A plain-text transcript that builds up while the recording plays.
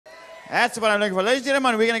That's what I'm looking for. Ladies and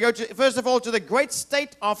gentlemen, we're going to go to, first of all, to the great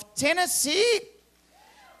state of Tennessee.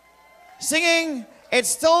 Singing It's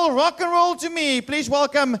Still Rock and Roll to Me. Please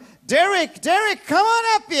welcome Derek. Derek, come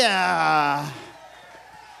on up here.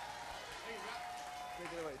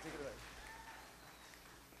 Take it away, take it away.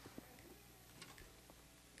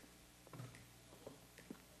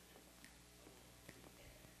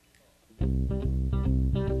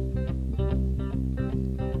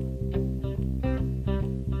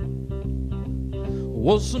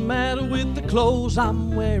 What's the matter with the clothes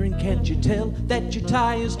I'm wearing? Can't you tell that your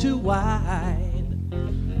tie is too wide?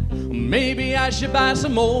 Maybe I should buy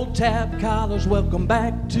some old tab collars. Welcome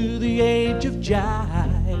back to the age of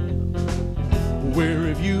jive. Where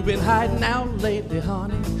have you been hiding out lately,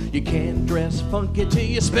 honey? You can't dress funky till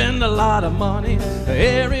you spend a lot of money.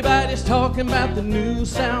 Everybody's talking about the new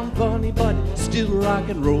sound funny, but it's still rock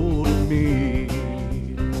and roll to me.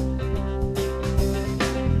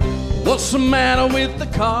 What's the matter with the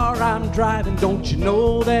car I'm driving? Don't you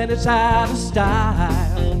know that it's out of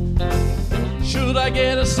style? Should I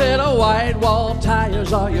get a set of white wall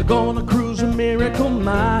tires? Are you gonna cruise a Miracle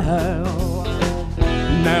Mile?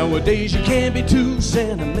 Nowadays you can't be too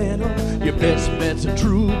sentimental. Your best bet's a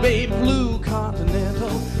true babe blue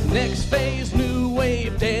Continental. Next phase, new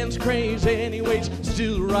wave, dance craze. Anyways,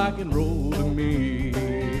 still rock and roll to me.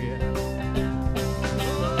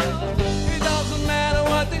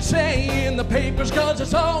 They say in the papers, 'cause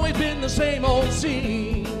it's always been the same old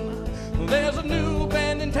scene. There's a new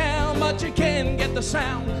band in town, but you can't get the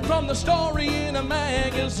sound from the story in a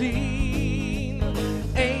magazine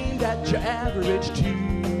aimed at your average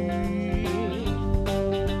teen.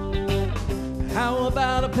 How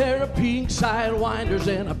about a pair of pink sidewinders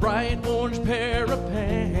and a bright orange pair of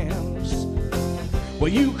pants?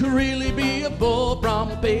 Well, you could really be a Bull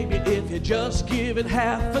Brom, baby, if you just give it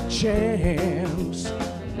half a chance.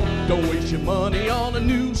 Don't waste your money on a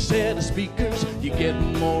new set of speakers. You get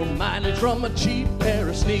more mileage from a cheap pair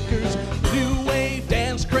of sneakers. New wave,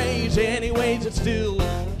 dance craze, anyways, it's still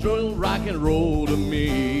rock and roll to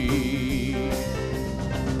me.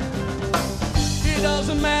 It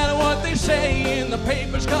doesn't matter what they say in the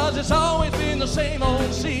papers, 'cause it's always been the same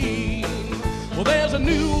old scene. Well, there's a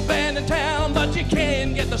new band in town, but you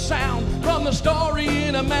can't get the sound from the story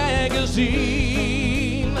in a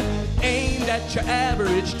magazine aimed at your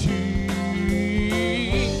average teen.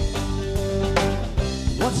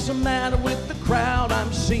 What's the matter with the crowd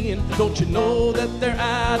I'm seeing? Don't you know that they're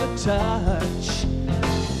out of touch?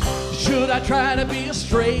 Should I try to be a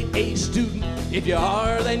straight A student? If you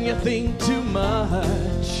are, then you think too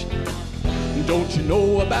much. Don't you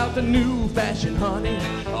know about the new fashion, honey?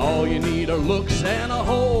 All you need are looks and a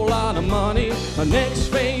whole lot of money. The next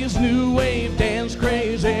phase, new wave, dance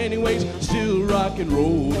craze. Anyways, still rock and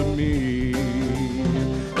roll to me.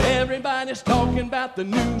 Everybody's talking about the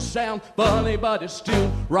new sound funny, but it's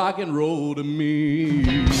still rock and roll to me.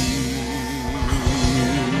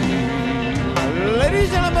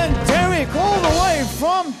 Ladies and gentlemen, Derek, all the way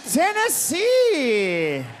from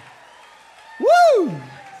Tennessee. Woo!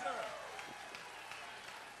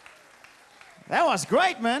 That was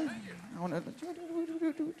great, man.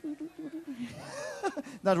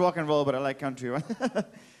 Not rock and roll, but I like country. Right?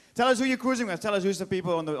 Tell us who you're cruising with. Tell us who's the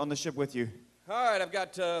people on the ship with you. All right, I've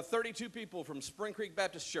got 32 people from Spring Creek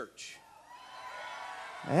Baptist Church.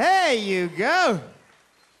 There you go.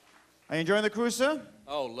 Are you enjoying the cruise, sir?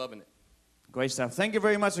 Oh, loving it. Great stuff. Thank you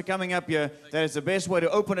very much for coming up here. That is the best way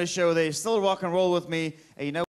to open a show. There's still rock and roll with me. And you know